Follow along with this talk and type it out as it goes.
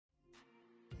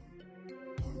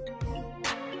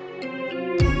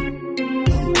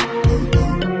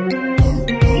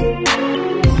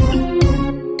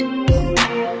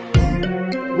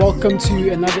Welcome to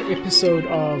another episode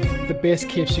of the Best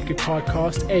Kept Secret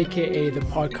podcast, aka the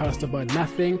podcast about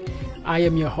nothing. I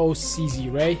am your host,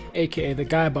 CZ Ray, aka the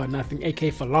guy about nothing,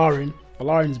 aka Falarin.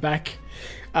 Falarin's back.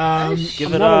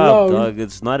 Give it up, dog.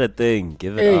 It's not a thing.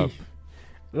 Give it up.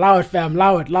 Loud, fam.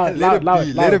 Loud.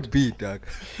 Let it be, dog.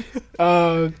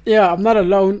 Yeah, I'm not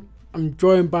alone. I'm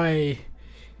joined by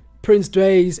Prince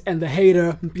Dways and the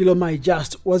hater, Mpilo My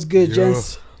Just. What's good,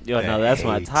 gents? Yo, now that's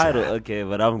my title. Okay,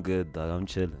 but I'm good, dog. I'm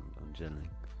chilling.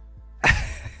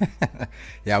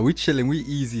 Yeah, we chilling. We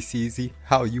easy, CZ.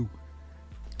 How are you?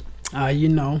 You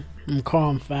know, I'm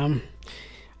calm, fam.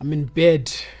 I'm in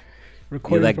bed.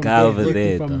 Recording You're that from guy bed, over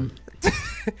there, from... dog.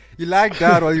 You like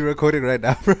that while you're recording right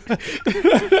now, bro?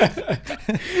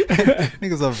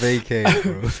 Niggas on vacay,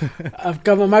 bro. I've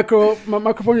got my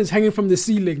microphone is hanging from the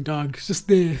ceiling, dog. It's just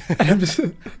there.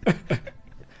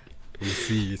 We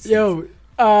see. Yo,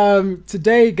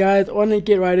 today, guys, I want to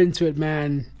get right into it,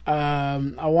 man.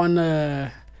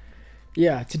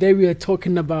 Today we are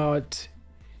talking about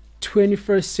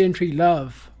 21st Century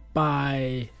Luv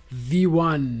by the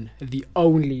one, the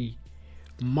only,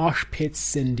 Mosh Pit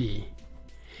Cindy.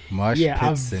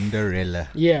 Pit Cinderella.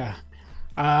 Yeah,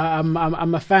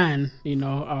 I'm a fan, you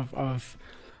know,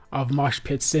 of Mosh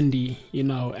Pit Cindy, you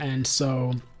know, and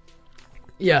so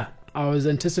yeah, I was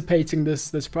anticipating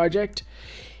this project,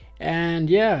 and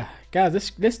yeah,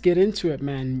 guys, let's get into it,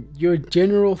 man. Your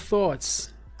general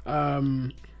thoughts.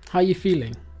 How you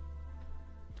feeling?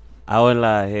 I won't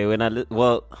lie. Hey, I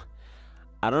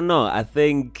don't know. I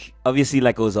think obviously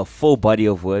like it was a full body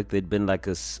of work. There'd been like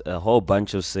a whole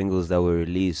bunch of singles that were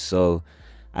released. So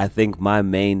I think my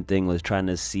main thing was trying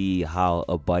to see how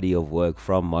a body of work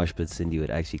from Mosh Pit Cindy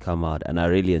would actually come out, and I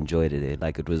really enjoyed it.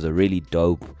 Like it was a really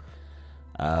dope,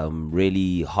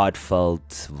 really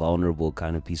heartfelt, vulnerable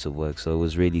kind of piece of work. So it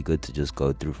was really good to just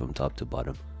go through from top to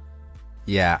bottom.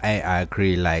 Yeah, I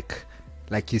agree. Like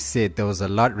you said, there was a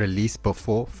lot released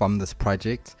before from this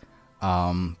project.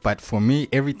 But for me,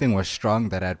 everything was strong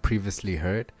that I'd previously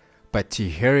heard. But to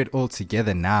hear it all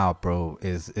together now, bro,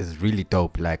 is really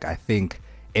dope. Like, I think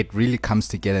it really comes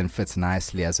together and fits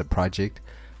nicely as a project.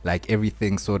 Like,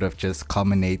 everything sort of just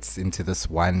culminates into this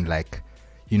one, like,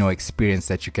 you know, experience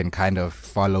that you can kind of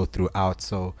follow throughout.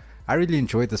 So I really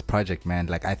enjoyed this project, man.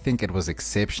 Like, I think it was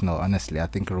exceptional, honestly. I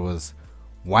think it was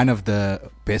one of the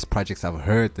best projects I've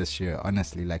heard this year,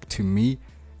 honestly. Like, to me,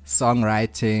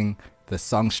 songwriting, the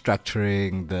song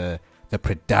structuring, the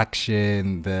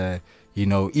production,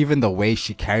 even the way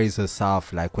she carries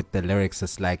herself, like with the lyrics,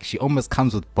 it's like she almost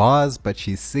comes with bars, but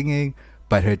she's singing,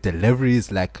 but her delivery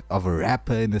is like of a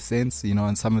rapper in a sense, you know,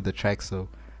 on some of the tracks. So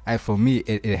for me,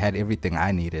 it had everything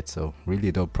I needed. So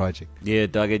really dope project. Yeah,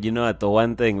 dog. And you know what? The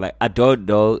one thing, like, I don't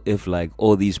know if like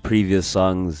all these previous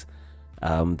songs,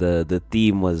 the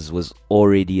theme was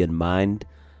already in mind.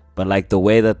 But like the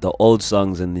way that the old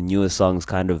songs and the newer songs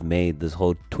kind of made this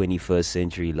whole 21st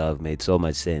Century Luv made so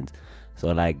much sense.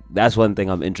 So like that's one thing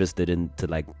I'm interested in, to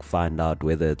like find out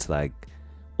whether it's like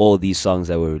all these songs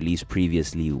that were released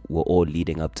previously were all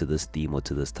leading up to this theme or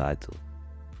to this title.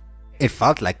 It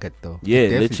felt like it though. Yeah,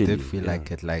 it literally did feel like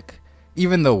it. Like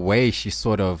even the way she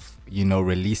sort of, you know,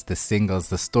 released the singles,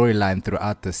 the storyline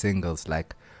throughout the singles,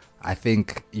 like I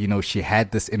think, you know, she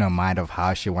had this inner mind of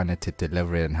how she wanted to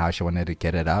deliver it and how she wanted to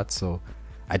get it out. So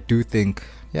I do think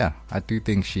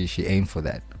she aimed for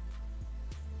that.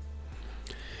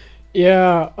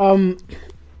 Yeah.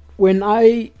 When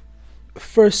I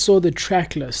first saw the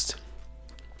track list,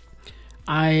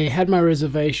 I had my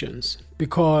reservations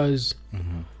because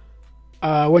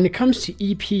when it comes to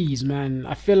EPs, man,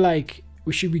 I feel like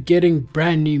we should be getting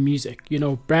brand new music, you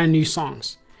know, brand new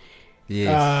songs.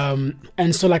 Yes.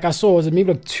 And so like I saw, was it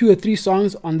maybe like 2 or 3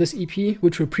 songs on this EP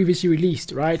which were previously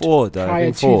released, right? 4,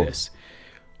 prior to four. this.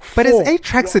 But it's 8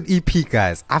 tracks an EP,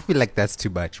 guys. I feel like that's too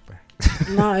much, bro.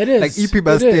 Nah, it is. Like EP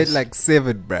must get like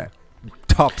 7, bro.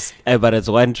 Tops. Hey, but it's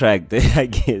one track there, I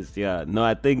guess. Yeah. No,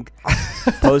 I think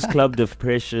Post Club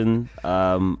Depression,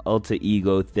 Alter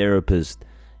Ego, Therapist,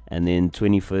 and then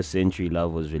 21st Century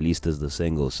Luv was released as the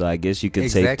single. So I guess you could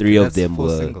say 3 of them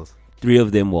were singles. 3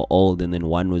 of them were old, and then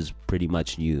 1 was pretty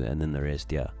much new, and then the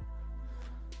rest, yeah.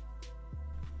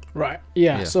 Right.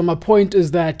 Yeah. So my point is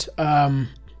that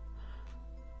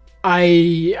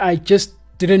I just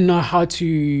didn't know how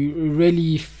to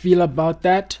really feel about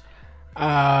that.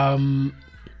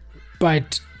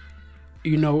 But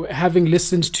you know, having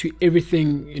listened to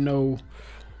everything, you know,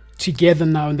 together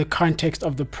now in the context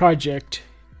of the project,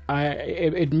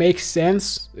 it makes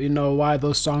sense, you know, why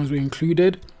those songs were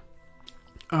included.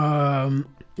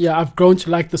 I've grown to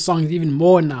like the songs even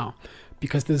more now.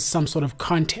 because there's some sort of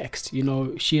context. You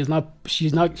know, she has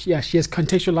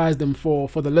contextualized them for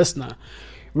the listener.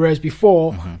 Whereas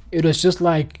before, it was just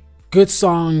like good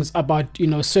songs about, you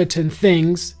know, certain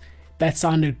things that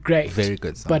sounded great. Very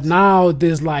good songs. But now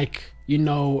there's like, you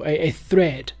know, a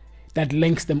thread that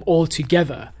links them all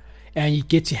together, and you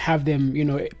get to have them, you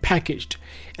know, packaged.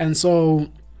 And so,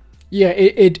 yeah,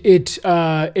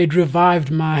 it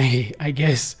revived my, I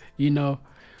guess, you know,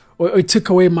 or it took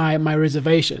away my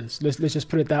reservations. Let's just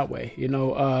put it that way, you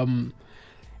know.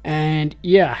 And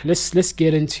yeah, let's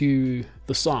get into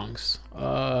the songs.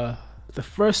 The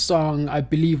first song, I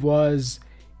believe, was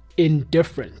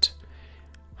Indifferent.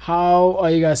 How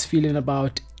are you guys feeling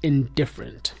about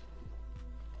Indifferent?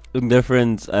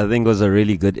 Indifferent, I think, was a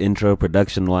really good intro,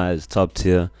 production wise, top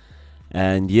tier.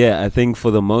 And yeah, I think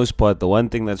for the most part, the one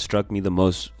thing that struck me the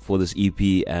most for this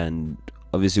EP, and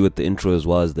obviously with the intro as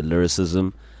well, is the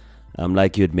lyricism.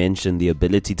 Like you had mentioned, the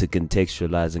ability to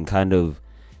contextualize and kind of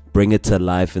bring it to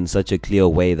life in such a clear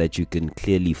way that you can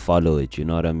clearly follow it, you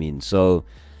know what I mean? So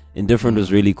Indifferent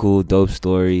was really cool, dope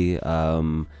story,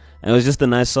 and it was just a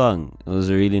nice song. It was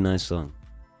a really nice song.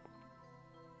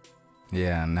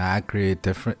 Yeah, no, I agree.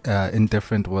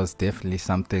 Indifferent was definitely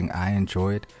something I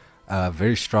enjoyed.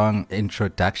 Very strong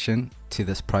introduction to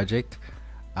this project.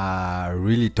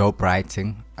 Really dope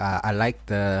writing. I like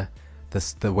the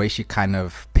way she kind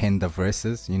of penned the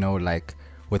verses, you know, like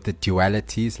with the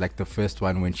dualities. Like the first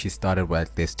one, when she started with,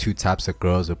 like, there's two types of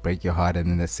girls will break your heart, and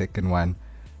then the second one,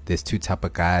 there's two type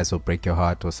of guys will break your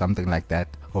heart, or something like that,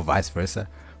 or vice versa.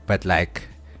 But like,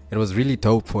 it was really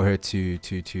dope for her to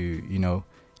you know,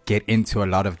 get into a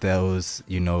lot of those,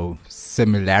 you know,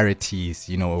 similarities,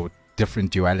 you know,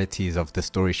 different dualities of the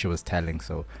story she was telling.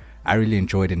 So I really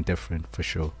enjoyed Indifferent for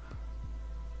sure.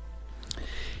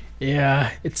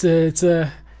 Yeah, it's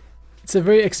a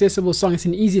very accessible song. It's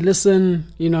an easy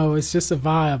listen, you know, it's just a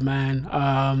vibe,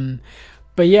 man.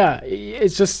 But yeah,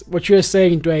 it's just what you're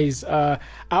saying, Dways. I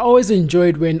always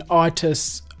enjoyed when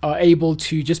artists are able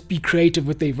to just be creative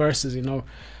with their verses, you know,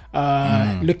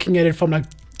 looking at it from like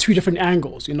two different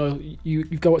angles. You know,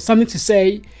 you've got something to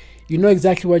say, you know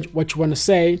exactly what you want to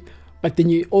say, but then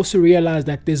you also realize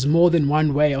that there's more than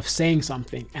one way of saying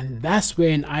something. And that's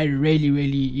when I really,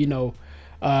 you know,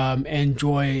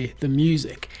 enjoy the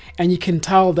music. And you can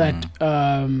tell that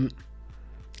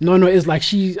Nono is like,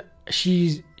 she's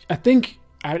I think,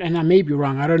 and I may be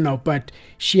wrong, I don't know, but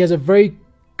she has a very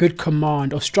good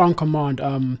command, or strong command,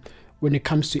 when it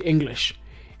comes to English,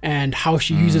 and how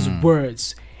she uses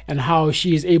words, and how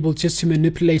she is able just to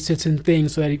manipulate certain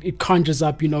things so that it conjures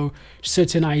up, you know,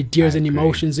 certain ideas and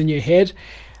emotions in your head.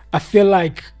 I feel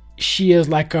like she is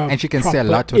like a, and she can say a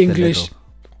lot with English. the little.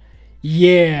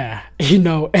 Yeah, you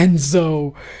know, and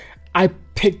so I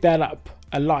picked that up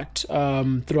a lot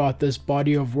throughout this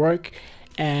body of work.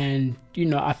 And, you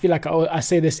know, I feel like I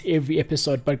say this every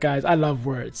episode, but guys, I love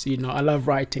words, you know, I love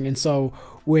writing. And so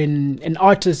when an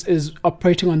artist is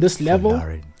operating on this level,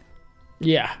 Lauren.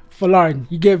 Yeah, for Lauren,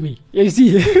 you get me. You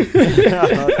see?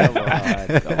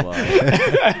 Come on.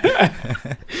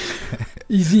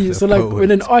 You see, so like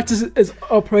when an artist is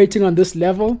operating on this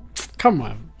level, come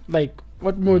on, like,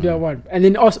 what more do I want? And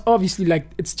then also, obviously, like,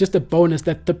 it's just a bonus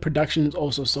that the production is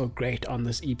also so great on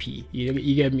this EP.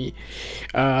 You get me?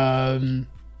 I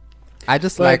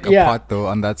just like a part though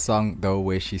on that song though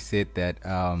where she said that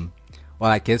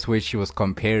well, I guess where she was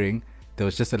comparing, there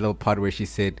was just a little part where she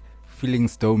said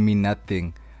feelings don't mean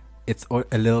nothing, it's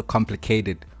a little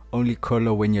complicated, only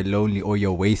color when you're lonely or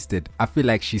you're wasted. I feel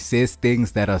like she says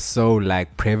things that are so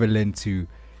like prevalent to,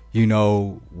 you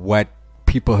know, what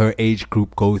people her age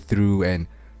group go through, and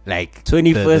like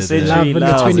 21st century love, the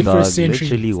 21st dog. century.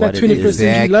 Literally It's what that it 21st is.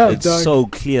 century love, It's dog. so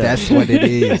clear. That's what it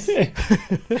is.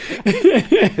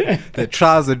 The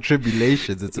trials and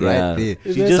tribulations, it's right there.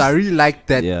 So I really like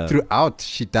that throughout.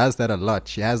 She does that a lot.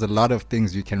 She has a lot of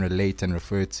things you can relate and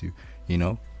refer to, you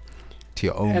know, to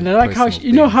your own. And I like how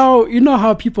you know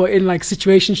how people in like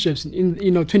situationships in,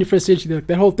 you know, 21st century,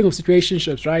 that whole thing of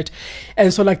situationships, right?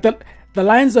 And so like the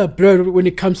lines are blurred when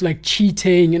it comes to like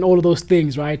cheating and all of those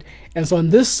things, right? And so on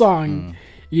this song,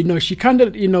 you know, she kind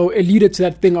of, you know, alluded to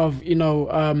that thing of, you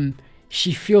know,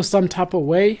 she feels some type of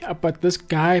way about this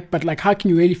guy, but like, how can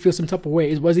you really feel some type of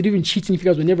way? Was it even cheating if you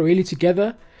guys were never really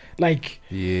together? Like,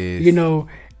 you know,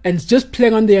 and it's just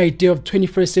playing on the idea of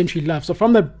 21st century love. So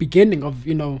from the beginning of,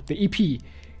 you know, the EP,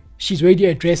 she's already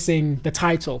addressing the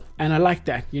title, and I like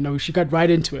that. You know, she got right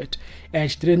into it,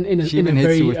 and she did it in a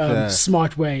very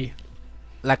smart way.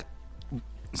 Like,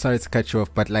 sorry to cut you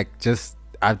off, but like,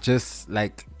 I've just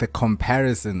like the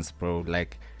comparisons, bro.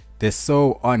 Like, they're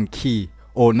so on key,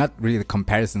 or not really the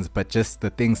comparisons, but just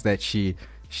the things that she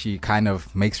she kind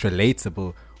of makes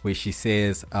relatable, where she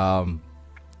says, what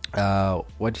do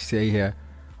you say here?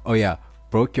 Oh yeah,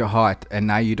 broke your heart and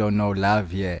now you don't know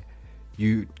love, yeah.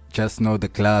 You just know the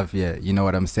glove, yeah. You know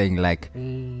what I'm saying? Like,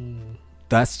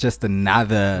 that's just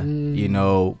another, you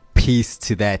know, piece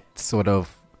to that sort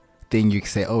of thing. You can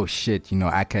say, oh shit, you know,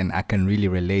 I can really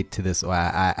relate to this, or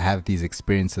I have these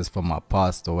experiences from my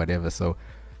past or whatever. So,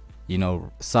 you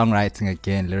know, songwriting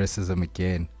again, lyricism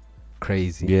again,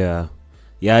 crazy. Yeah,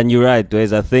 and you're right,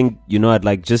 Dwayne. I think, you know, I'd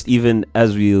like, just even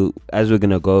as we're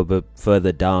gonna go a bit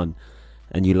further down,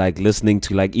 and you like listening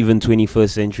to like even 21st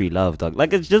Century Luv, dog.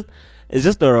 Like, it's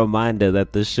just a reminder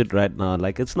that this shit right now,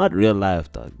 like, it's not real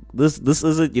life, dog. This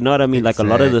isn't, you know what I mean? Exactly. Like, a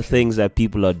lot of the things that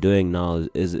people are doing now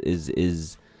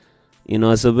is you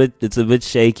know, it's a bit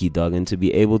shaky, dog. And to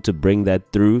be able to bring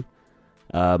that through,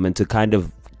 and to kind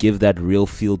of give that real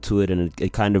feel to it, and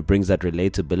it kind of brings that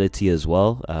relatability as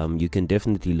well. You can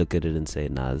definitely look at it and say,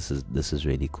 nah, this is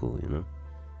really cool, you know?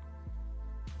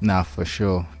 Nah, for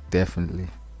sure, definitely.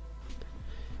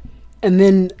 And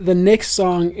then the next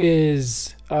song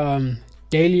is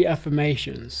Daily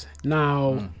Affirmations.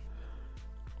 Now,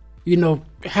 you know,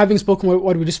 having spoken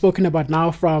what we've just spoken about now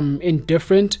from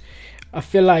Indifferent, I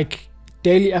feel like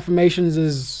Daily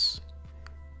Affirmations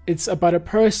it's about a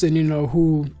person, you know,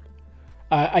 who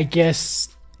I guess,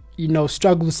 you know,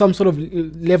 struggles with some sort of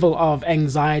level of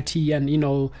anxiety and, you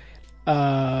know,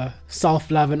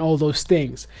 self-love and all those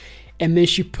things. And then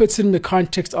she puts it in the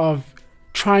context of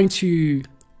trying to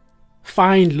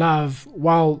find love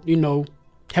while, you know,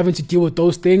 having to deal with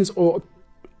those things, or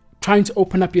trying to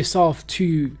open up yourself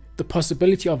to the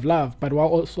possibility of love, but while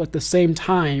also at the same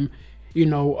time, you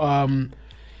know,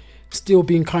 still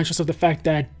being conscious of the fact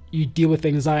that you deal with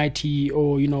anxiety,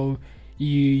 or, you know,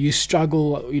 you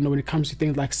struggle, you know, when it comes to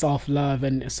things like self-love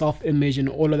and self-image and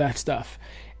all of that stuff.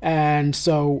 And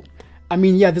so, I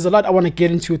mean, yeah, there's a lot I want to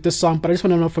get into with this song, but I just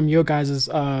want to know from your guys'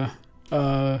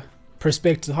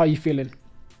 perspective, how are you feeling?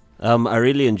 I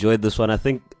really enjoyed this one. I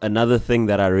think another thing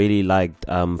that I really liked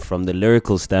from the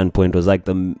lyrical standpoint was like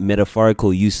the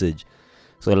metaphorical usage.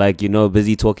 So, like, you know,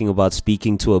 busy talking about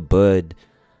speaking to a bird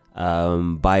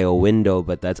by a window,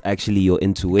 but that's actually your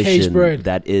intuition.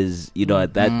 That is, you know,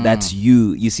 that's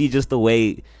you. You see just the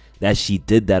way that she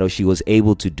did that, or she was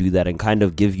able to do that, and kind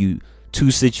of give you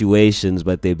two situations,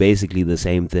 but they're basically the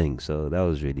same thing. So that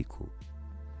was really cool.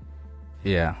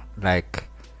 Yeah, like,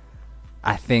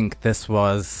 I think this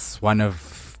was one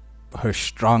of her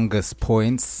strongest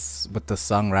points with the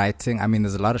songwriting. I mean,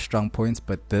 there's a lot of strong points,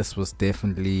 but this was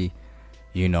definitely,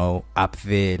 you know, up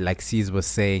there. Like C's was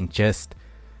saying, just,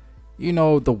 you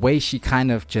know, the way she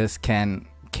kind of just can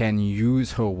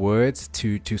use her words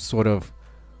to sort of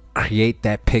create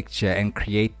that picture and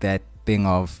create that thing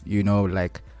of, you know,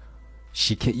 like,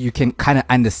 you can kind of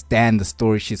understand the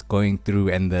story she's going through,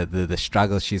 and the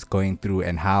struggle she's going through,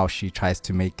 and how she tries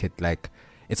to make it like,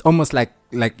 it's almost like,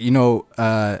 you know,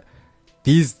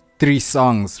 these three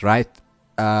songs, right?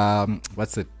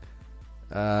 What's it?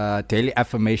 Daily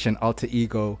Affirmation, Alter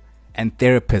Ego, and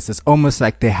Therapist. It's almost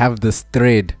like they have this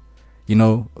thread, you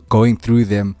know, going through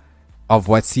them, of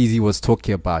what CZ was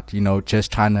talking about, you know, just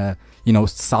trying to, you know,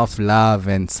 self-love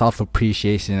and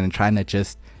self-appreciation, and trying to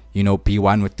just, you know, be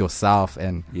one with yourself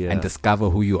and discover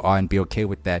who you are and be okay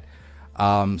with that.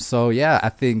 So yeah, I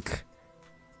think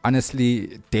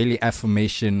honestly, Daily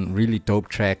Affirmation, really dope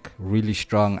track, really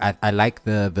strong. I like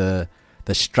the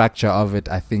structure of it.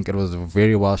 I think it was a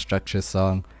very well structured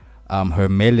song. Her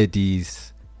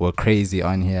melodies were crazy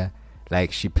on here.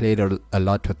 Like, she played a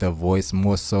lot with her voice,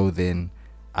 more so than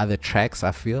other tracks,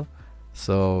 I feel.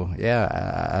 So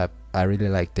yeah, I really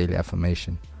like Daily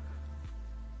Affirmation.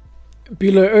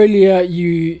 Bilo, earlier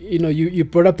you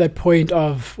brought up that point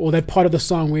of, or that part of the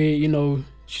song where, you know,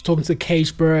 she's talking to the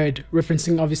caged bird,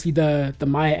 referencing obviously the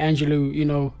Maya Angelou, you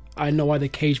know, I know why the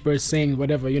caged bird sings,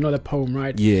 whatever, you know, the poem,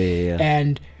 right? Yeah.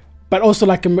 And but also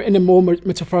like in a more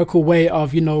metaphorical way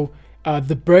of, you know,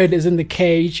 the bird is in the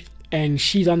cage and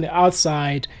she's on the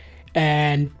outside,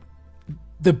 and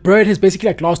the bird has basically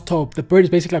like lost hope. The bird is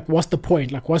basically like, what's the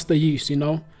point? Like, what's the use, you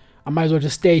know? I might as well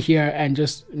just stay here and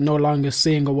just no longer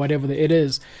sing or whatever it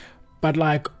is. But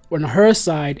like on her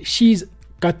side, she's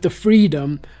got the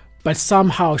freedom, but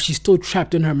somehow she's still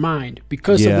trapped in her mind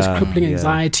because of this crippling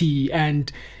anxiety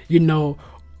and, you know,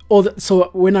 all that. So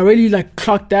when I really like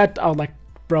clocked that, I was like,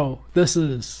 bro, this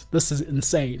is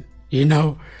insane, you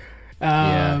know?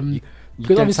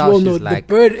 Because obviously we all know the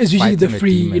bird is usually the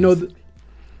free, you know.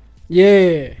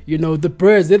 You know, the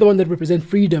birds, they're the one that represent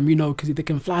freedom, you know, because they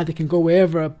can fly, they can go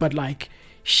wherever, but like,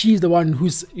 she's the one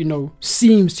who's, you know,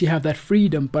 seems to have that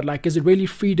freedom, but like, is it really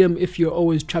freedom if you're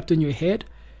always trapped in your head?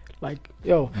 Like,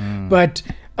 yo. But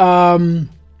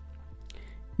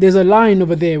there's a line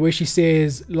over there where she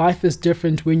says, life is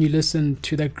different when you listen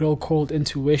to that girl called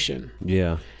intuition.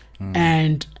 Yeah.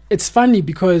 And it's funny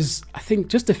because I think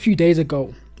just a few days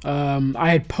ago, I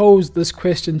had posed this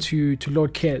question to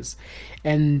Lord Kes,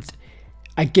 and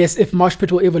I guess if Mosh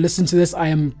Pit will ever listen to this, I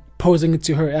am posing it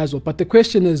to her as well. But the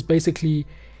question is basically,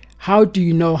 how do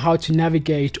you know how to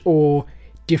navigate or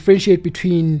differentiate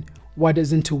between what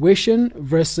is intuition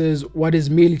versus what is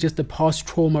merely just a past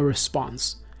trauma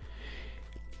response?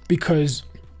 Because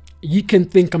you can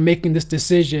think I'm making this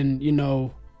decision, you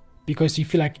know, because you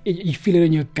feel like you feel it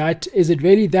in your gut. Is it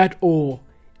really that, or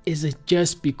is it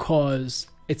just because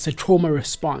it's a trauma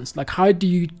response? Like, how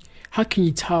can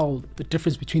you tell the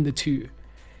difference between the two,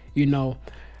 you know?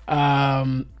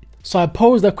 So I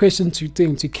posed that question to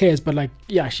Kes, but like,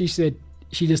 yeah, she said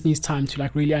she just needs time to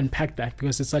like really unpack that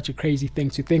because it's such a crazy thing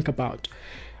to think about.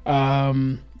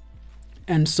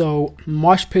 And so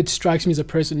Mosh Pit strikes me as a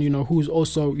person, you know, who's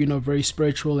also, you know, very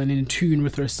spiritual and in tune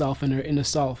with herself and her inner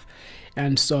self.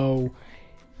 And so,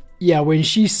 yeah, when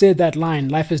she said that line,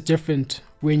 life is different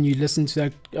when you listen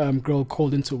to that girl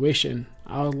called intuition,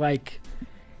 I was like,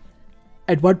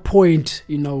 at what point,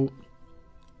 you know,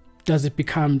 does it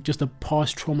become just a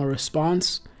past trauma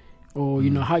response? Or, you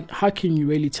know, how can you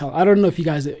really tell? I don't know if you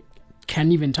guys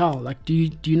can even tell. Like, do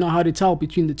you know how to tell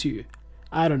between the two?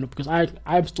 I don't know, because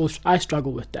I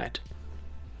struggle with that.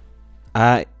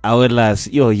 I would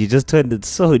last, yo, you just turned it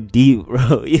so deep,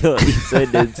 bro. Yo, you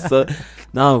turned it so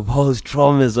now post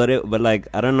traumas, whatever. But like,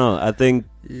 I don't know. I think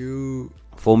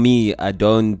for me, I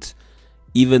don't,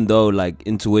 even though like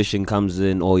intuition comes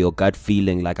in or your gut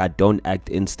feeling, like I don't act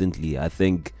instantly. I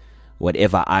think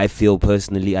whatever I feel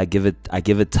personally, I give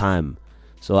it time.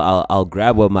 So I'll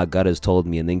grab what my gut has told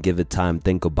me and then give it time,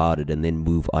 think about it, and then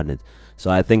move on it. So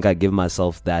I think I give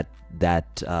myself that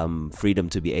freedom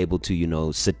to be able to, you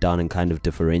know, sit down and kind of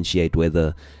differentiate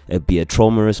whether it be a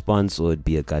trauma response or it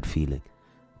be a gut feeling.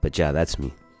 But yeah, that's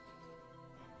me.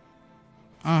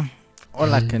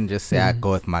 All I can just say, I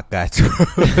go with my gut.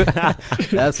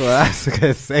 That's what I was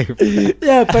gonna say.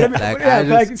 Yeah, but I mean, like, yeah,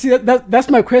 like, see, that's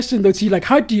my question though to you. Like,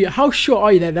 how sure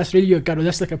are you that that's really your gut, or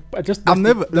that's like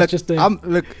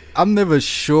I'm never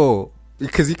sure,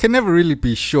 because you can never really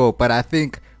be sure. But I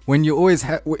think when you always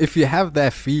if you have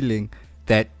that feeling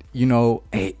that, you know,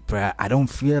 hey, bruh, I don't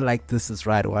feel like this is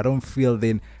right, or I don't feel,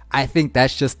 then I think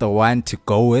that's just the one to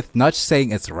go with. Not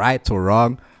saying it's right or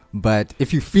wrong, but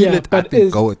if you feel it, I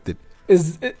think go with it.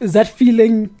 Is that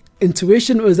feeling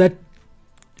intuition, or is that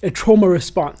a trauma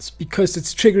response because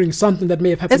it's triggering something that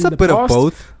may have happened in the past? It's a bit of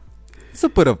both. It's a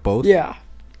bit of both. Yeah.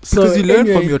 Because you learn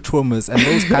from your traumas, and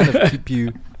those kind of keep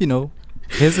you, you know,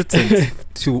 hesitant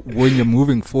to when you're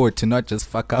moving forward to not just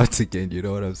fuck out again. You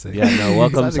know what I'm saying? Yeah, no,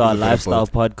 welcome to our lifestyle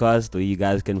podcast where you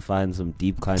guys can find some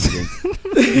deep content.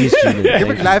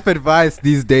 Giving life advice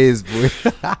these days, boy.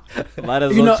 Might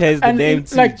as well change the name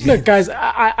to like, look, guys,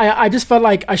 I just felt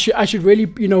like I should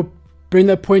really, you know, bring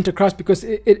that point across because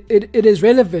it is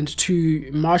relevant to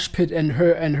Mosh Pit and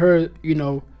her, you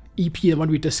know, EP and what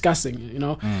we're discussing, you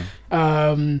know.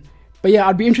 But yeah,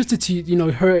 I'd be interested to, you know,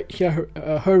 hear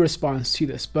her response to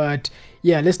this. But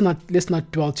yeah, let's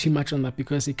not dwell too much on that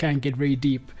because it can get very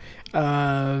deep.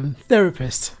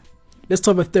 Therapist. Let's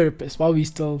talk about therapist while we're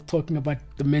still talking about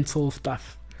the mental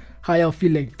stuff. How y'all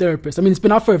feeling, therapist? I mean, it's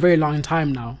been out for a very long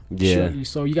time now. Yeah. Surely.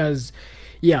 So you guys,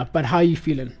 yeah. But how are you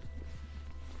feeling?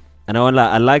 And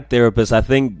I like therapists. I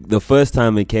think the first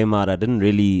time it came out, I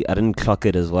didn't clock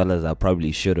it as well as I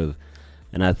probably should have.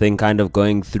 And I think kind of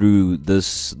going through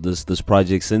this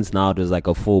project, since now there's like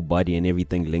a full body and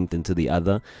everything linked into the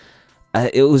other,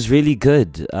 it was really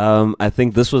good. I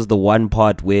think this was the one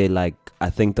part where like I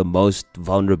think the most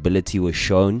vulnerability was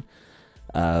shown.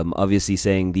 Obviously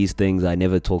saying these things I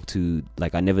never talk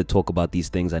about these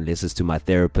things unless it's to my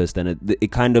therapist, and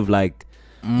it kind of like,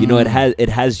 you know, it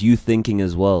has you thinking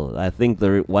as well. I think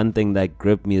the one thing that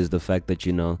gripped me is the fact that,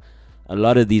 you know, a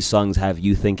lot of these songs have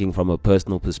you thinking from a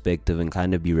personal perspective and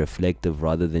kind of be reflective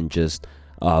rather than just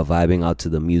vibing out to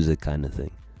the music kind of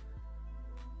thing.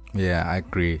 Yeah, I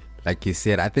agree. Like you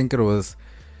said, I think it was,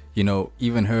 you know,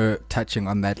 even her touching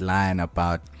on that line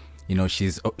about, you know,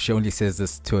 she only says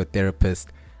this to a therapist.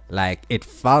 Like, it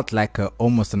felt like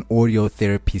almost an audio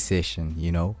therapy session,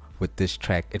 you know, with this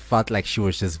track. It felt like she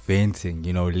was just venting,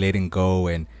 you know, letting go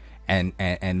and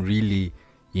really,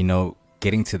 you know,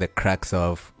 getting to the crux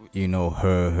of, you know,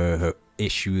 her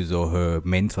issues or her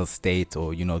mental state,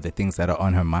 or, you know, the things that are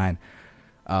on her mind.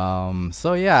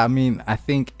 So yeah, I mean, I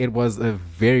think it was a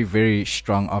very, very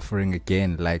strong offering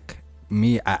again. Like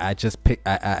me,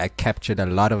 I captured a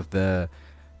lot of the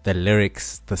the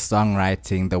lyrics, the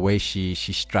songwriting, the way she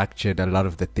structured a lot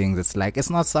of the things. It's like, it's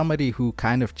not somebody who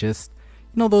kind of just,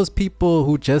 you know, those people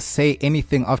who just say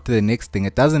anything after the next thing.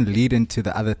 It doesn't lead into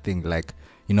the other thing. Like,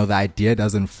 you know, the idea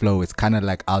doesn't flow. It's kind of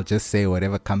like, I'll just say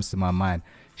whatever comes to my mind.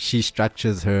 She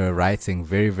structures her writing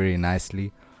very, very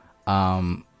nicely.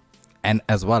 And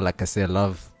as well, like I said, I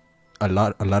love a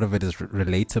lot of it is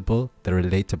relatable. The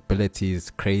relatability is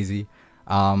crazy.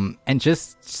 And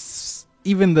just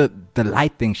even the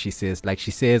light thing she says, like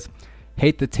she says,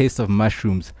 hate the taste of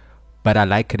mushrooms, but I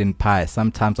like it in pie.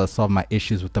 Sometimes I solve my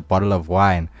issues with a bottle of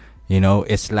wine. You know,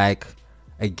 it's like,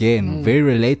 again,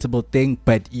 very relatable thing.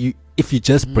 But if you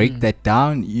just break that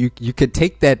down, you could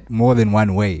take that more than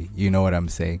one way. You know what I'm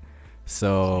saying?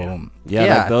 So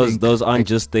yeah, like those aren't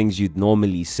just things you'd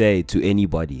normally say to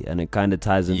anybody, and it kind of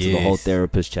ties into the whole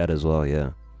therapist chat as well. Yeah,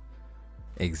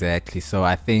 exactly. So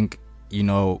I think, you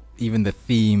know, even the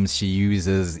themes she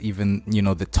uses, even, you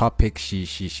know, the topic, she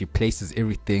places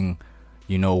everything,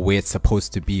 you know, where it's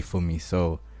supposed to be for me.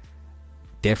 So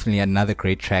definitely another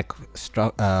great track.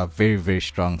 Strong, very, very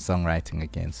strong songwriting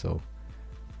again. So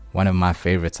one of my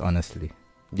favorites, honestly.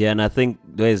 Yeah, and I think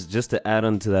there's, just to add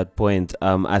on to that point,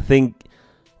 I think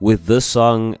with this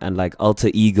song and like Alter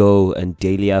Ego and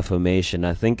Daily Affirmation,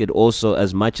 I think it also,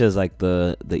 as much as like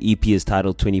the EP is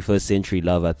titled 21st Century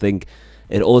Luv, I think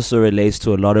it also relates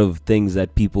to a lot of things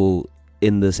that people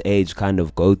in this age kind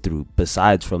of go through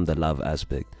besides from the love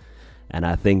aspect. And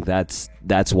I think that's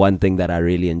one thing that I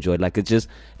really enjoyed. Like it just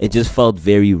felt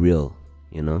very real,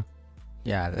 you know?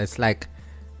 Yeah, it's like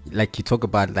you talk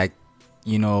about, like,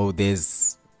 you know,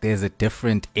 there's a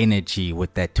different energy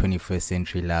with that 21st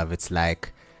Century Luv. It's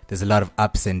like there's a lot of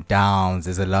ups and downs.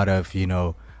 There's a lot of, you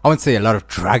know, I wouldn't say a lot of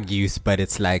drug use, but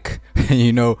it's like,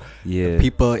 you know,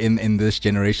 people in this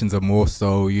generations are more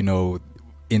so, you know,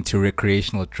 into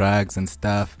recreational drugs and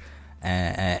stuff,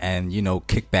 and you know,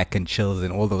 kickback and chills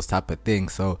and all those type of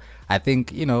things. So I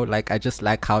think, you know, like, I just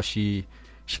like how she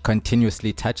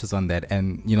continuously touches on that.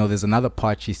 And, you know, there's another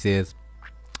part she says,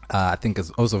 I think is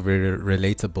also very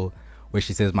relatable, where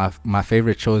she says, why my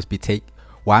favorite shows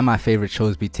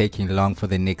be taking long for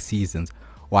the next seasons.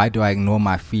 Why do I ignore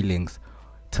my feelings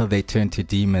till they turn to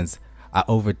demons? I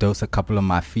overdose a couple of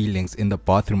my feelings in the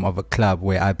bathroom of a club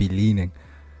where I be leaning.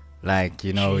 Like,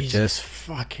 you know, Jesus just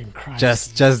fucking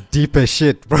Christ, just deeper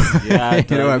shit, bro. Yeah,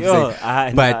 you know what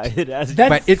I'm saying?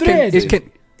 But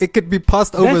it could be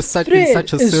passed over in such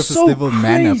a surface level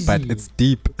manner, but it's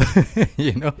deep.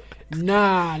 You know.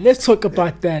 Nah, let's talk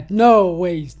about that. No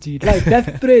ways, dude. Like,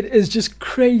 that thread is just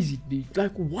crazy, dude.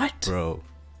 Like, what? Bro.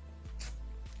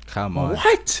 Come on.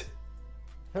 What?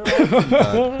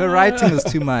 Her writing is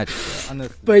too much,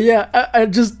 honestly. But yeah, I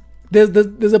just,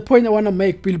 there's a point I want to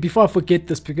make before I forget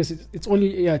this, because it's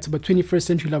only, it's about 21st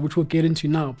Century Luv, which we'll get into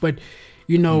now. But,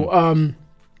 you know,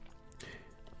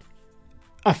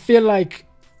 I feel like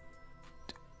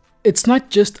it's not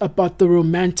just about the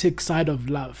romantic side of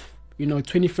love. You know,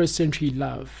 21st Century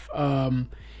Luv.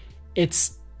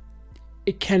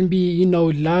 It can be, you know,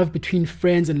 love between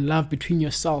friends and love between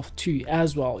yourself too,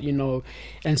 as well, you know.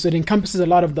 And so it encompasses a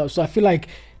lot of those. So I feel like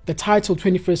the title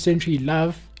 21st Century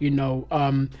Luv, you know,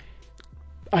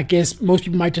 I guess most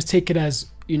people might just take it as,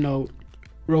 you know,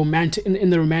 romantic in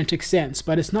the romantic sense,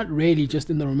 but it's not really just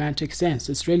in the romantic sense.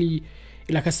 It's really,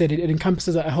 like I said, it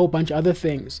encompasses a whole bunch of other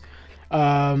things.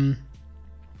 But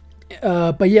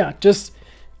yeah,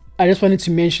 I just wanted to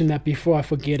mention that before I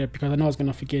forget it, because I know I was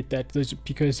going to forget that.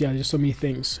 Because, there's so many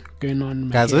things going on in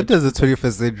my Guys, head. when does the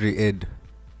 21st century end?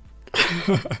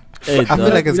 Hey, I feel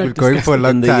like it's been going for a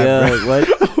long time.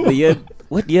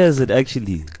 What year is it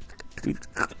actually?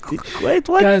 Wait,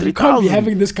 what? Guys, we can't be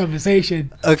having this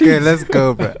conversation. Okay, let's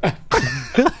go, bro.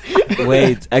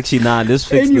 Wait, actually, nah, let's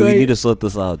fix this. We need to sort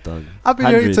this out, dog. I've been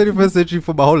hearing 21st century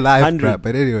for my whole life, 100.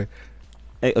 but anyway.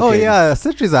 Hey, okay. Oh yeah,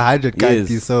 century's 100,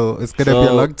 Kanki, so it's gonna be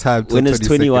a long time. When it's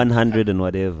 2100 and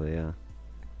whatever, yeah.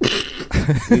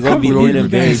 We're gonna be dead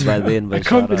and buried by then. But I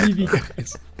can't believe you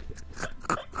guys.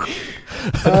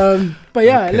 But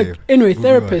yeah, Okay. look. Anyway,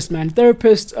 therapist.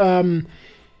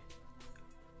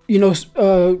 You know,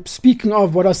 speaking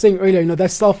of what I was saying earlier, you know,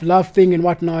 that self-love thing and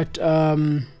whatnot,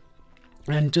 and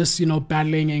just, you know,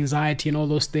 battling anxiety and all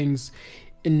those things.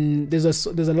 And there's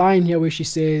a line here where she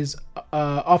says,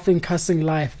 often cussing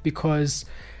life because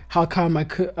how come it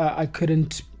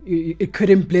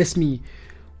couldn't bless me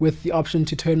with the option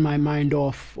to turn my mind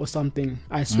off or something.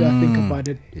 I swear I think about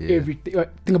it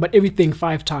think about everything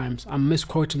 5 times. I'm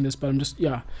misquoting this, but I'm just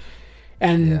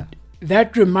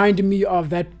that reminded me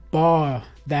of that bar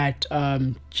that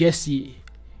Yessie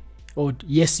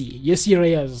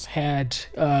Reyes had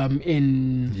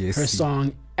in her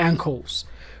song Ankles,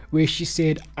 where she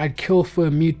said, "I'd kill for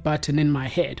a mute button in my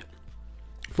head."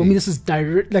 For me, this is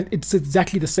direct. Like, it's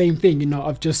exactly the same thing, you know,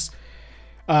 of just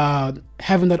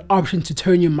having that option to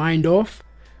turn your mind off,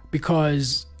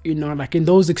 because, you know, like in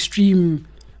those extreme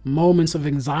moments of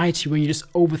anxiety when you're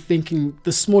just overthinking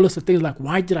the smallest of things, like,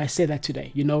 why did I say that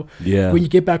today? You know, when you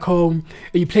get back home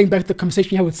and you're playing back the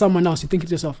conversation you had with someone else, you think to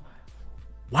yourself,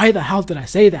 why the hell did I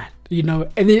say that? You know,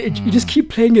 and then you just keep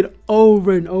playing it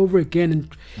over and over again and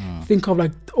think of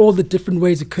like all the different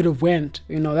ways it could have went.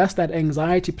 You know, that's that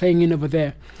anxiety playing in over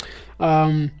there.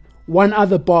 One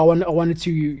other bar I wanted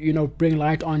to, you know, bring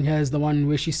light on here is the one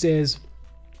where she says,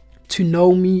 "To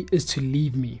know me is to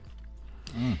leave me."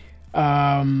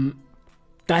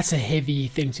 That's a heavy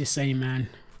thing to say, man.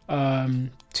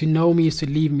 To know me is to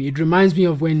leave me. It reminds me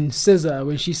of when SZA,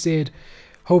 when she said,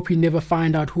 "Hope you never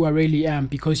find out who I really am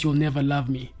because you'll never love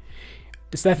me."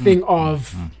 It's that thing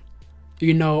of,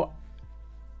 you know,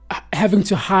 having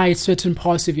to hide certain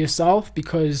parts of yourself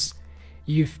because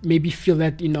you maybe feel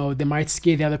that, you know, they might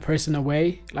scare the other person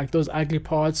away, like those ugly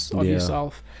parts of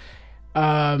yourself.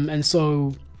 And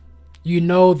so, you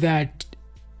know, that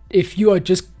if you are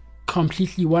just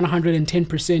completely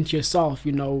 110% yourself,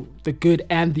 you know, the good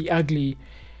and the ugly,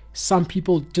 some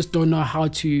people just don't know how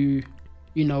to,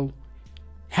 you know,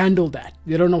 handle that.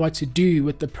 They don't know what to do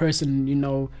with the person, you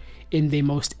know, in their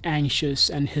most anxious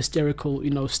and hysterical, you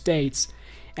know, states.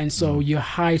 And so you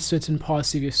hide certain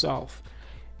parts of yourself,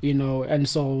 you know. And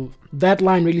so that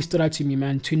line really stood out to me,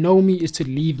 man. To know me is to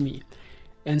leave me.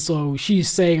 And so she's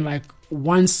saying, like,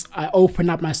 once I open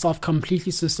up myself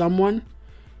completely to someone,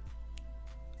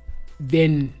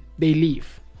 then they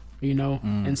leave, you know.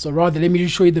 And so rather, let me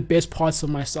just show you the best parts of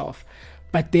myself.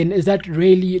 But then, is that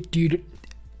really, do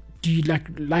you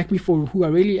like me for who I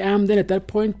really am then at that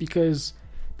point? Because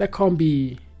that can't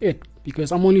be it,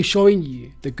 because I'm only showing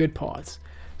you the good parts.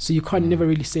 So you can't never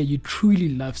really say you truly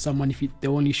love someone if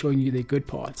they're only showing you their good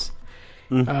parts.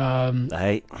 That's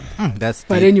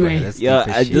but deep, anyway, bro. That's yeah,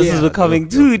 deep as this shit. is becoming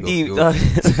too deep, dog.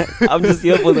 I'm just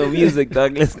here for the music,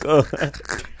 dog. Let's go.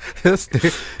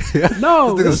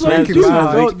 No, this is what we do,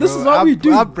 bro. This is what we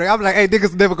do. I'm like, hey,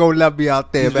 niggas never gonna love me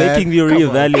out there, He's man. making me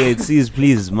reevaluate.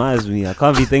 Please, smiles me. I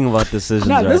can't be thinking about decisions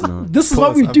right now. This is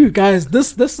what we do, guys.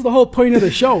 This is the whole point of the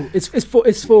show. It's for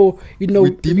you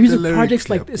know, music projects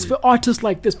like this, for artists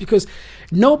like this, because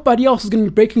nobody else is gonna be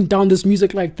breaking down this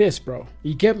music like this, bro.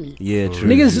 You get me? Yeah, true.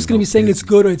 Niggas is just gonna be saying it's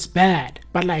good or it's bad,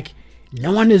 but like,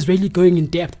 no one is really going in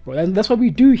depth, bro. And that's what we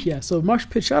do here. So Mosh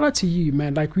Pit, shout out to you,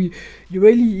 man. Like, you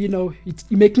really, you know,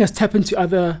 you're making us tap into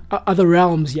other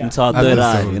realms, yeah. Into our third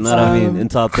eye, you know what I mean?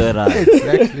 Into our third eye.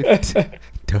 Exactly.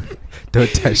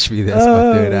 don't touch me. That's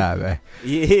my third eye, man.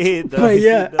 Yeah, but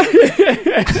yeah.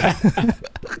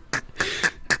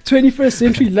 21st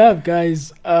Century Luv,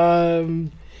 guys.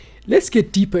 Let's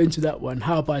get deeper into that one.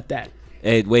 How about that?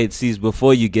 Hey, wait, Cease,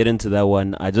 before you get into that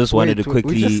one, I just wanted to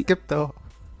quickly... We just skipped though.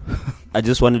 I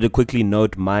just wanted to quickly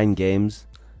note Mind Games.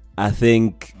 I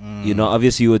think, you know,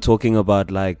 obviously you were talking about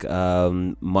like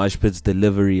Mosh Pit's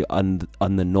delivery on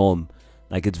the norm.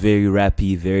 Like, it's very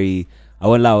rappy, very... I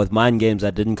won't lie, with Mind Games,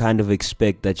 I didn't kind of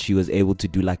expect that she was able to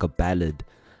do like a ballad.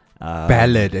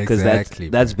 Ballad, exactly.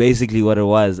 That's basically what it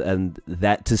was. And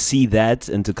that, to see that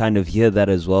and to kind of hear that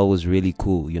as well was really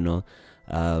cool, you know.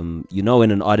 You know,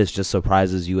 when an artist just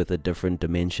surprises you with a different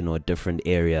dimension or a different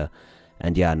area.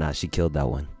 And yeah, she killed that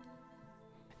one.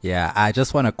 Yeah, I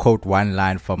just want to quote one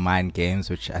line from Mind Games,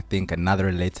 which I think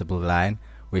another relatable line,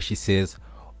 where she says,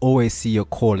 "Always see your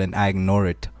call and I ignore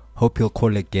it. Hope you'll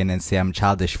call again and say I'm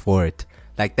childish for it."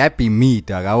 Like, that be me,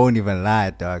 dog. I won't even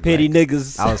lie, dog. Petty like,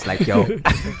 niggas. I was like, yo.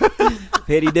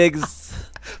 Petty niggas.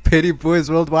 Petty boys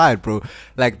worldwide, bro.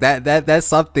 Like, that's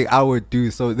something I would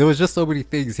do. So there was just so many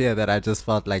things here that I just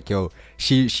felt like, yo,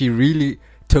 she really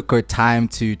took her time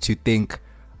to think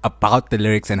about the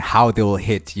lyrics and how they will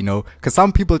hit, you know, because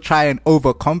some people try and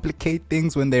overcomplicate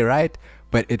things when they write,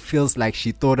 but it feels like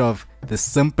she thought of the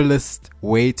simplest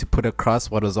way to put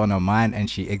across what was on her mind, and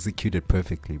she executed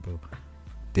perfectly, bro.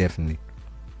 Definitely.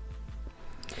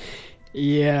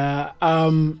 Yeah,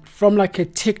 from like a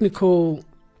technical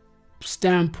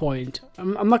standpoint,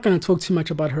 I'm not going to talk too much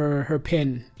about her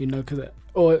pen, you know,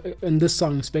 or in this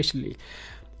song especially.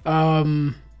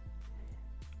 The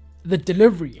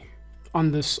delivery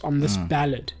on this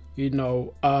ballad, you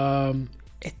know,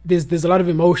 there's a lot of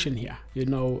emotion here, you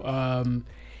know.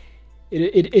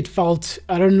 It felt,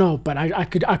 I don't know, but I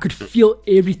could feel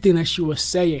everything that she was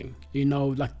saying, you know,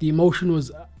 like the emotion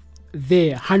was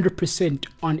there 100%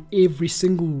 on every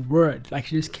single word. Like,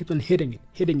 she just kept on hitting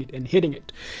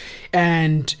it.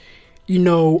 And, you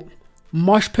know,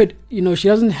 Mosh Pit, you know, she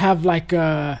doesn't have like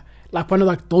a like one of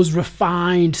like those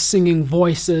refined singing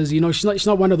voices. You know, she's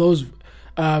not one of those.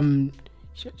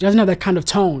 She doesn't have that kind of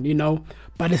tone, you know,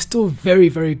 but it's still very,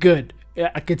 very good.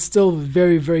 Like it's still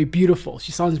very, very beautiful.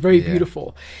 She sounds very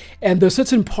beautiful, and there's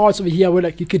certain parts of it here where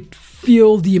like you could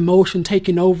feel the emotion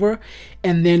taking over,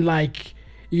 and then like,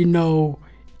 you know,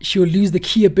 she'll lose the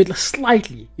key a bit, like,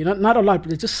 slightly, you know, not a lot,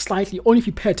 but just slightly. Only if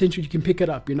you pay attention you can pick it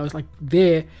up. You know, it's like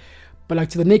there, but like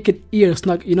to the naked ear, it's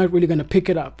not. You're not really gonna pick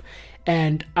it up,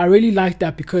 and I really like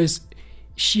that because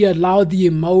she allowed the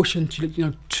emotion to, you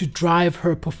know, to drive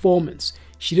her performance.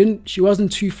 She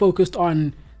wasn't too focused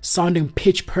on sounding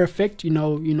pitch perfect, you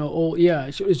know,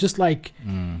 it was just like,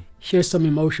 here's some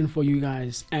emotion for you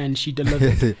guys, and she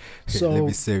delivered. So let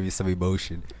me serve you some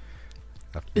emotion.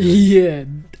 Yeah,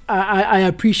 I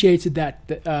appreciated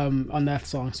that on that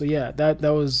song. So yeah, that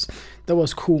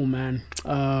was cool, man.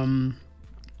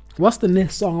 What's the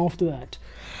next song after that?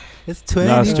 It's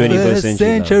 21st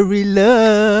Century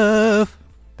Love.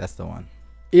 That's the one.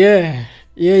 Yeah.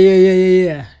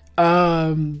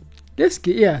 Let's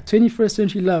get 21st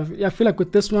Century Love. Yeah, I feel like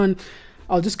with this one,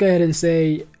 I'll just go ahead and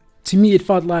say, to me, it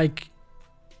felt like,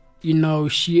 you know,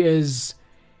 she is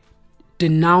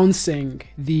denouncing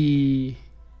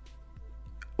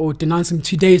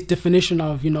today's definition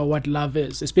of, you know, what love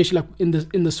is, especially like in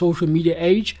the social media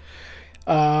age,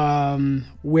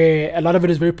 where a lot of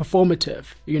it is very performative,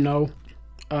 you know,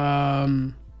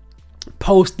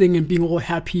 posting and being all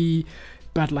happy,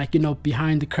 but like, you know,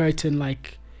 behind the curtain,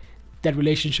 like, that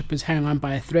relationship is hanging on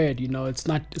by a thread. You know, it's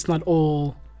not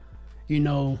all, you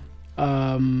know,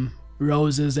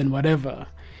 roses and whatever.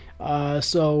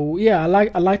 So yeah, I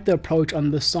like the approach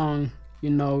on this song. You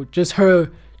know, just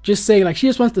saying like she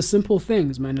just wants the simple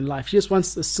things, man, in life. She just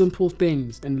wants the simple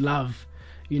things in love.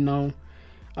 You know,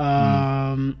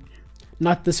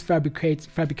 not this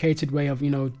fabricated way of,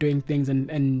 you know, doing things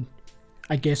and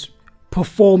I guess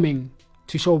performing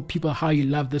to show people how you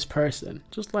love this person.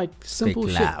 Just like simple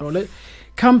Fake shit, love. bro.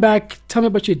 Come back, tell me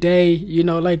about your day, you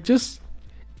know, like just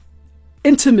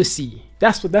intimacy.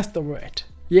 That's the word.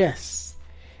 Yes.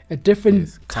 A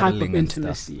different type of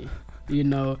intimacy, you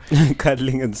know.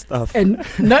 Cuddling and stuff. And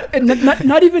not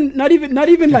even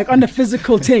like on the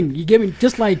physical thing. You get me?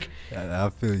 Just like, I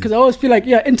feel you. because I always feel like,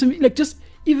 yeah, intimate, like just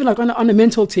even like on the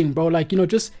mental thing, bro. Like, you know,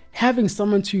 just having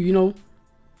someone to, you know,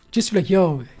 just be like,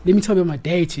 yo, let me tell you about my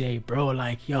day today, bro.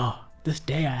 Like, yo, this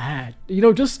day I had, you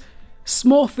know, just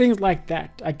small things like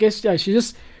that. I guess, yeah, she's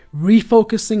just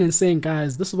refocusing and saying,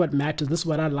 guys, this is what matters. This is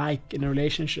what I like in a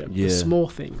relationship. Yeah. The small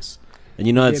things. And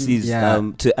you know, it's these,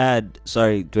 to add,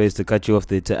 sorry, Dwayne, to cut you off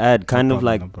there, to add kind of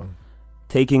like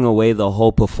taking away the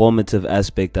whole performative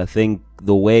aspect. I think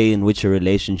the way in which a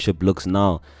relationship looks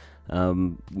now,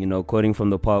 you know, quoting from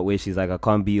the part where she's like, I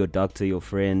can't be your doctor, your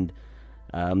friend,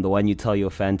 the one you tell your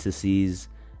fantasies,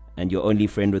 and your only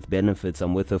friend with benefits.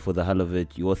 I'm with her for the hell of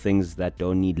it. Your things that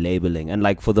don't need labeling. And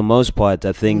like, for the most part,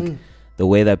 I think the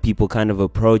way that people kind of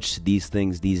approach these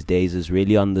things these days is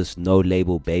really on this no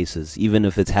label basis, even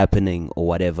if it's happening or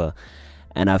whatever.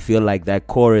 And I feel like that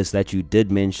chorus that you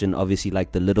did mention, obviously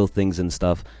like the little things and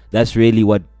stuff, that's really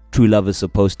what true love is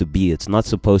supposed to be. It's not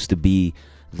supposed to be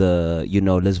the, you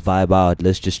know, let's vibe out,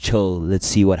 let's just chill, let's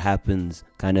see what happens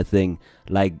kind of thing.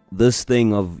 Like this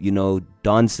thing of, you know,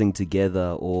 dancing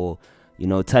together or, you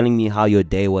know, telling me how your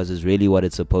day was is really what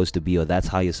it's supposed to be, or that's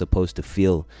how you're supposed to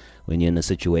feel when you're in a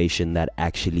situation that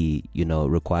actually, you know,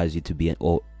 requires you to be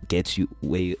or gets you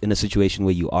where you, in a situation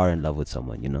where you are in love with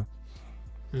someone, you know.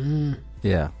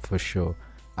 Yeah, for sure.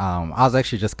 I was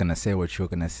actually just gonna say what you were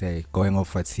gonna say, going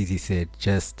off what CZ said.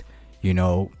 Just, you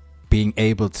know, being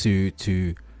able to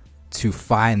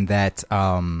find that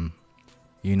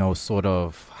you know, sort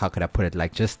of, how could I put it,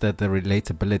 like just the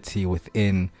relatability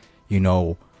within, you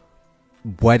know,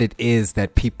 what it is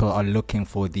that people are looking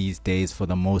for these days for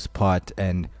the most part,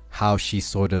 and how she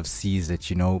sort of sees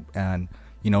it, you know. And,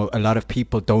 you know, a lot of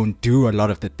people don't do a lot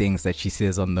of the things that she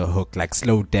says on the hook, like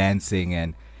slow dancing,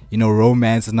 and, you know,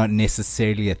 romance is not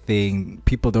necessarily a thing.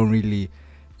 People don't really,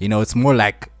 you know, it's more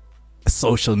like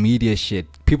social media shit.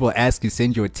 People ask you,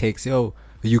 send you a text, yo,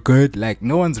 are you good? Like,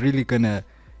 no one's really gonna,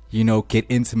 you know, get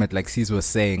intimate like Cez was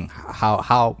saying,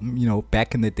 how you know,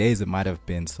 back in the days it might have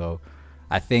been. So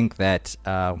I think that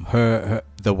her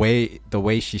the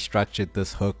way she structured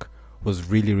this hook was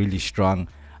really, really strong.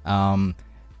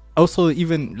 Also,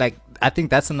 even like, I think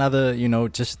that's another, you know,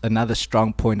 just another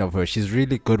strong point of her. She's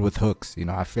really good with hooks, you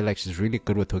know. I feel like she's really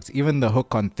good with hooks. Even the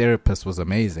hook on Therapist was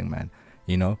amazing, man,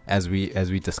 you know, as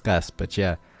we discussed. But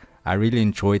yeah, I really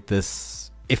enjoyed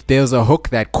this. If there's a hook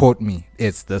that caught me,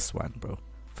 it's this one, bro,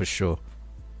 for sure.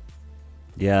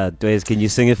 Yeah, Dwayne, can you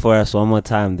sing it for us one more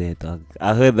time there, dog?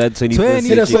 I heard that 21st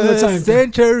Hit us one more time.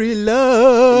 Century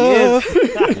Luv.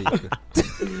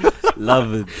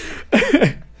 Love it.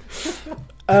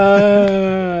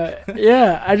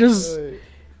 Yeah,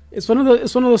 it's one of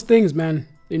those things, man.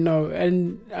 You know,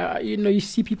 and you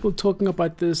see people talking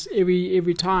about this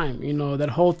every time. You know, that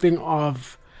whole thing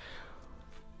of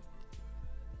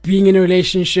being in a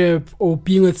relationship or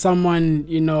being with someone.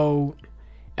 You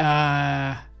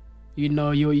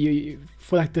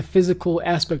for like the physical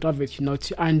aspect of it. You know,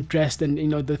 to undress and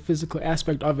the physical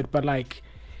aspect of it, but like.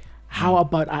 How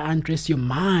about I undress your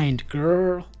mind,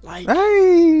 girl? Like,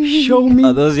 Hey. show me.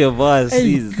 Are those your bars? Hey,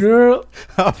 Please. girl.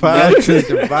 How about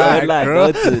the mind, Like, girl? I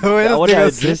Wait, want to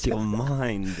this nigga address your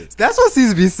mind. That's what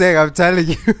he's been saying. I'm telling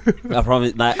you. I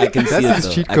promise. Nah, I can see it. That's his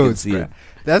Though. cheat I can codes, see bro. it.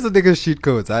 That's the nigga's cheat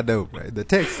codes. I know, bro. The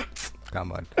text.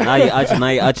 Come on. Now you're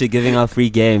actually giving out free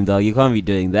game, dog. You can't be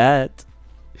doing that.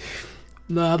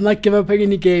 No, I'm not giving up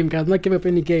any game, guys. I'm not giving up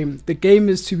any game. The game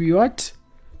is to be what?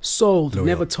 Sold, Loyal.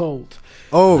 never told.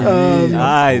 Oh, yeah.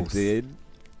 I Of course. did.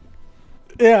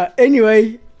 Yeah.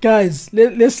 Anyway, guys,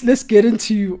 let's get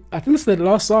into. I think this is the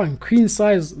last song, Queen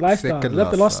Size Lifestyle. Second Is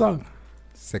that the last song?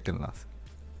 Second last.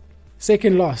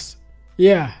 Second last.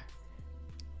 Yeah,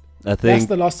 I that's think.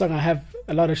 the last song I have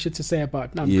a lot of shit to say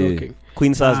about. No, I'm Yeah. joking.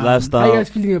 Queen size How lifestyle. you guys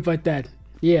feeling about that?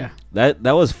 Yeah. That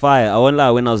was fire. I won't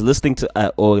lie. When I was listening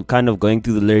to or kind of going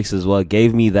through the lyrics as well, it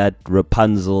gave me that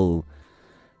Rapunzel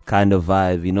kind of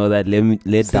vibe. You know, that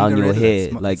let down your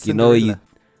hair, like you know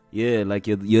like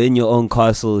you're in your own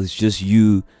castle. It's just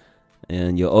you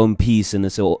and your own peace, and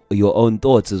it's your own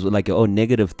thoughts, is like your own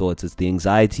negative thoughts. It's the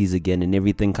anxieties again, and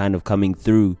everything kind of coming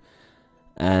through.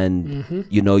 And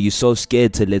you're so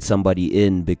scared to let somebody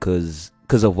in because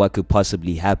of what could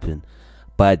possibly happen,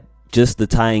 but just the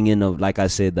tying in of, like I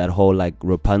said, that whole like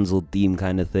Rapunzel theme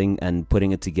kind of thing and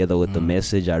putting it together with the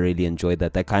message, I really enjoyed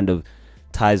that. That kind of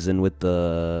ties in with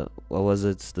the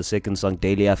the second song,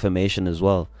 Daily Affirmation, as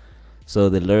well. So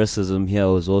the lyricism here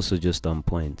was also just on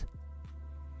point.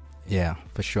 Yeah,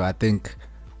 for sure. I think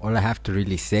all I have to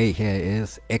really say here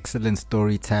is excellent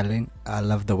storytelling. I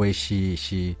love the way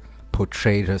she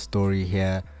portrayed her story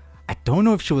here. I don't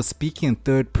know if she was speaking in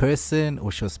third person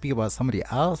or she was speaking about somebody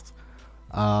else.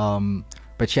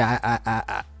 But yeah,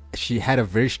 I she had a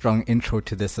very strong intro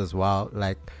to this as well.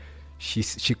 Like she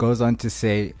goes on to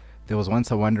say, there was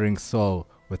once a wandering soul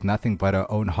with nothing but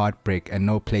her own heartbreak and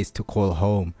no place to call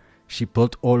home. She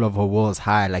built all of her walls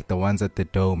high like the ones at the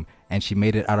dome, and she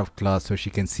made it out of glass so she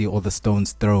can see all the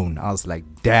stones thrown. I was like,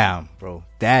 damn, bro,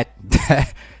 that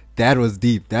was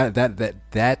deep.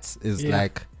 That is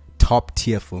like top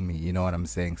tier for me. You know what I'm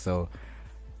saying? So,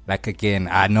 like, again,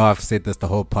 I know I've said this the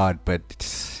whole part,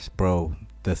 but bro,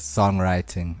 the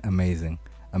songwriting, amazing,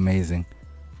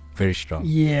 very strong.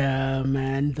 Yeah,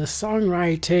 man, the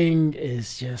songwriting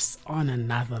is just on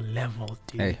another level,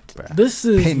 dude. Hey, bro. This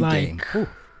is Pen like, game.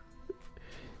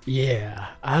 yeah,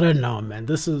 I don't know, man.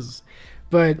 This is,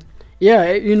 but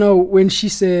yeah, when she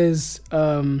says,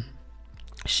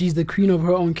 she's the queen of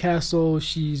her own castle,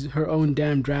 she's her own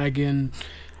damn dragon.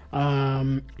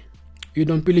 You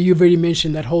don't believe, you've already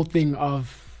mentioned that whole thing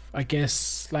of, I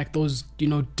guess, like those,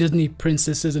 Disney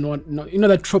princesses and what,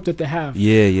 that trope that they have.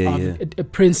 Yeah. A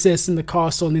princess in the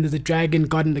castle, and then there's a dragon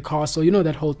god in the castle. You know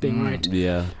that whole thing, right?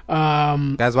 Yeah.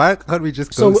 Guys, why can't we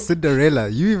just go Cinderella?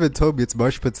 You even told me it's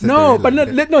Moshpit Cinderella. No, but no,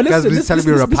 guys, listen. we're telling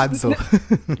me Rapunzel.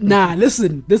 Nah,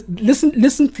 listen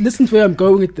to where I'm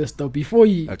going with this, though. Before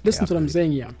you listen to what I'm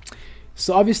saying here.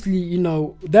 So obviously,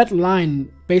 that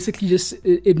line basically just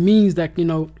it means that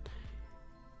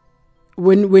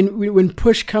when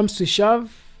push comes to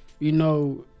shove,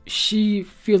 she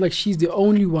feels like she's the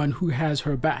only one who has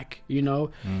her back.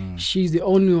 She's the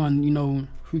only one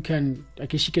who can, I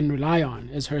guess, she can rely on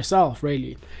is herself,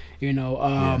 really.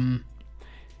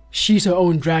 She's her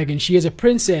own dragon. She is a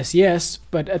princess, yes,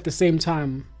 but at the same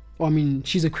time,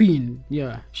 she's a queen.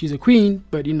 Yeah, she's a queen,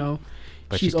 but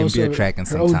But she's she can also be a dragon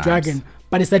her sometimes. own dragon.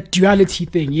 But it's that duality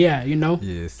thing, yeah,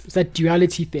 Yes. It's that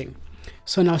duality thing.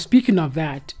 So now, speaking of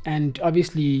that, and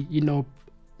obviously,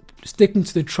 sticking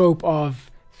to the trope of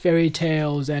fairy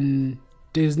tales and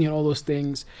Disney and all those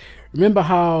things, remember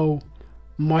how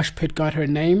Mosh Pit got her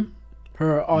name,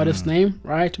 her artist name,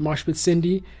 right? Mosh Pit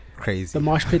Cindy. Crazy. The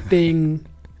Mosh Pit thing,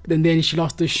 and then she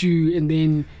lost the shoe, and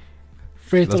then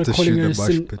Fred started calling her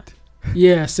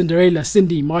Cinderella,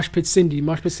 Cindy, Mosh Pit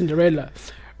Cinderella,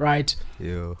 right?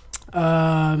 Ew.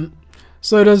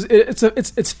 So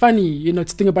it's funny, to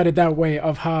think about it that way,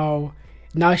 of how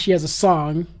now she has a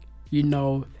song,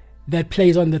 that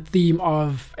plays on the theme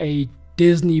of a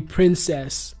Disney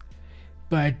princess,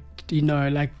 but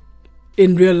like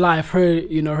in real life,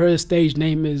 her stage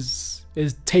name is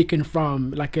taken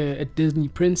from like a Disney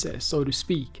princess, so to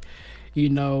speak.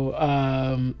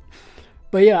 But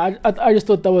yeah, I just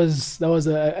thought that was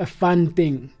a fun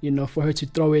thing, for her to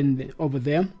throw in over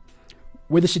there.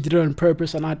 Whether she did it on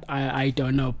purpose or not, I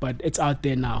don't know, but it's out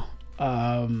there now.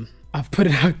 I've put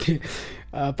it out there,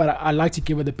 but I like to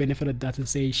give her the benefit of that and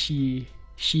say she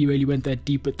really went that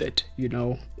deep with it,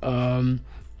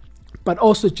 but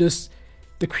also just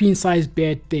the queen size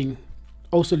bed thing,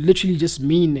 also literally just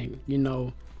meaning,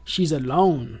 she's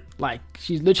alone, like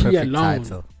she's literally Perfect alone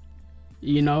title.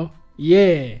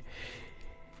 Yeah.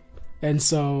 And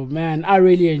so, man, I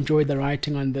really enjoyed the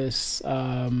writing on this.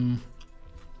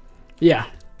 Yeah,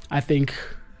 I think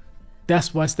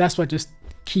that's what just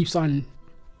keeps on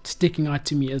sticking out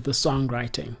to me as the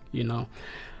songwriting,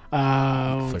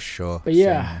 For sure. But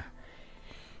yeah,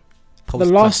 the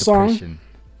last song,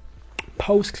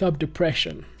 Post Club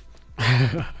Depression.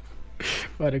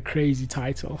 What a crazy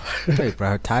title. Hey,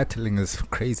 bro, titling is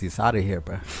crazy. It's out of here,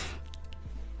 bro.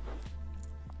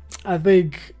 I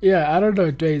think, I don't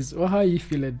know, Dways, how are you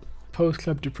feeling? Post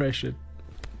Club Depression.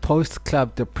 Post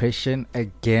Club Depression,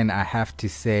 again, I have to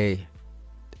say,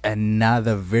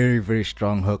 another very, very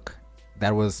strong hook.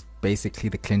 That was basically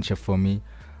the clincher for me.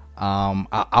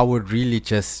 I would really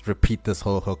just repeat this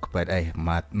whole hook, but hey,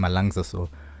 my lungs are sore.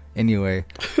 Anyway,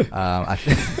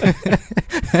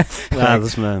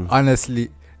 This man. Honestly,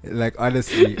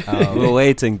 we're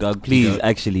waiting, dog. Please,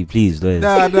 please, do it.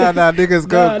 No, niggas,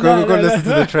 go listen to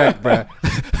the track, bro.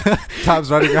 Time's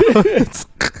running out.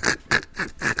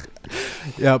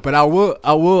 Yeah, but I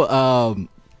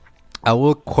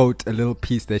will quote a little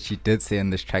piece that she did say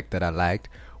in this track that I liked,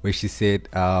 where she said,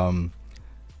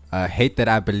 hate that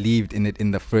I believed in it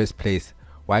in the first place.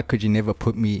 Why could you never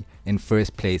put me in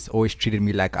first place? Always treated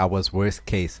me like I was worst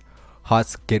case.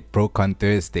 Hearts get broke on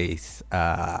Thursdays.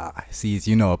 Sees,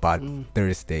 about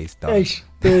Thursdays, dog.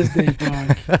 Thursday,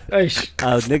 dog.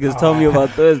 Niggas told me about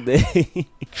Thursday.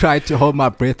 Try to hold my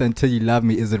breath until you love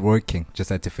me. Is it working? Just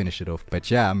had to finish it off. But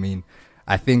yeah, I mean,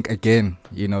 I think, again,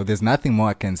 there's nothing more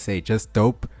I can say. Just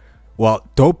dope. Well,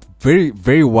 dope, very,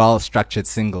 very well structured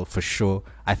single for sure.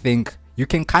 I think you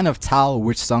can kind of tell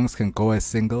which songs can go as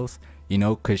singles,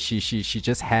 because she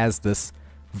just has this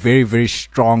very, very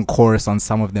strong chorus on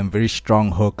some of them, very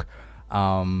strong hook.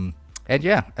 And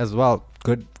yeah, as well,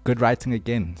 good writing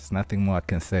again. There's nothing more I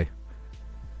can say.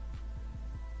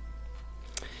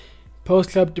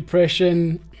 Post Club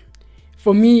Depression,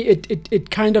 for me, it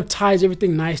kind of ties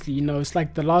everything nicely. It's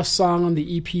like the last song on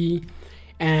the EP,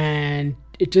 and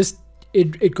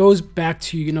it goes back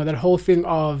to that whole thing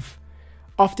of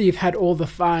after you've had all the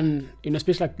fun,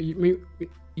 especially like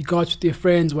you go out with your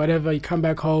friends, whatever, you come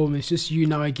back home, it's just you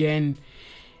now again,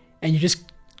 and you're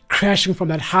just crashing from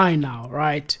that high now,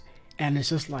 right? And it's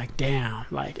just like, damn,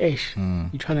 like, you're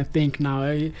trying to think now.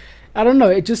 I don't know,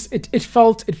 it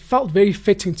felt very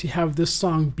fitting to have this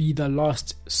song be the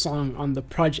last song on the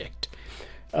project.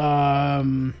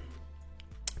 But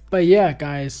yeah,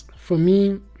 guys, for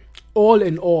me, all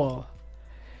in all,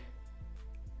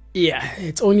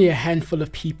 it's only a handful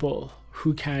of people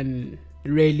who can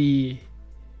really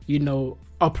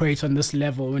operate on this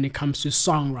level when it comes to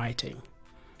songwriting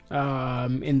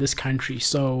in this country.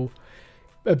 So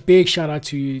a big shout out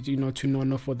to to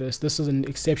Nono for this. This is an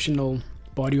exceptional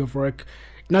body of work.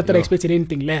 Not that I expected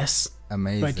anything less.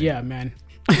 Amazing. But yeah, man.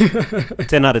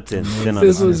 10 out of 10. 10 out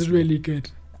This of 10. was really good.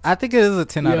 I think it is a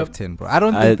 10 out of 10, bro. I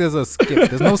don't think there's a skip.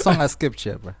 There's no song I skipped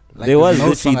here, bro. Like, there was no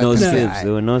literally no song I skips. can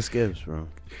There were no skips, bro.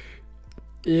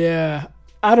 Yeah.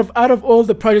 Out of all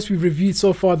the projects we've reviewed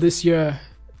so far this year,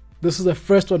 this is the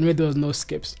first one where there was no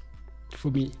skips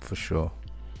for me. For sure.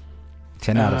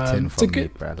 10 out of 10 for me,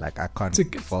 bro. Like, I can't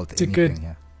fault anything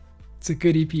here. It's a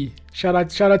good EP. Shout out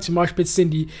to Marshpit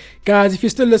Cindy. Guys, if you're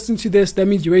still listening to this, that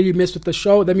means you really messed with the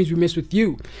show. That means we messed with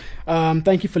you.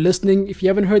 Thank you for listening. If you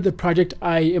haven't heard the project,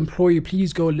 I implore you,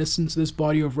 please go listen to this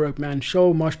body of work, man.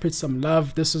 Show Marshpit some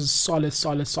love. This is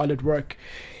solid work.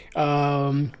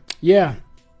 Yeah.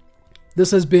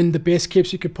 This has been the Best Kept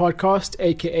Secret podcast,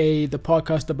 aka the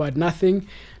podcast about nothing.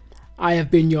 I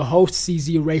have been your host,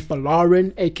 CZ Ray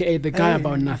Falarin, aka the guy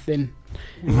about nothing.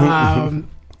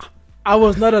 I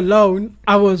was not alone.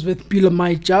 I was with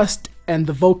Bilamai Just and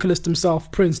the vocalist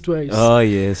himself, Prince Dways. Oh,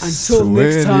 yes. Until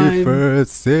next time. 21st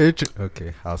century.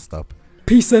 Okay, I'll stop.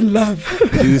 Peace and love.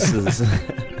 Deuces.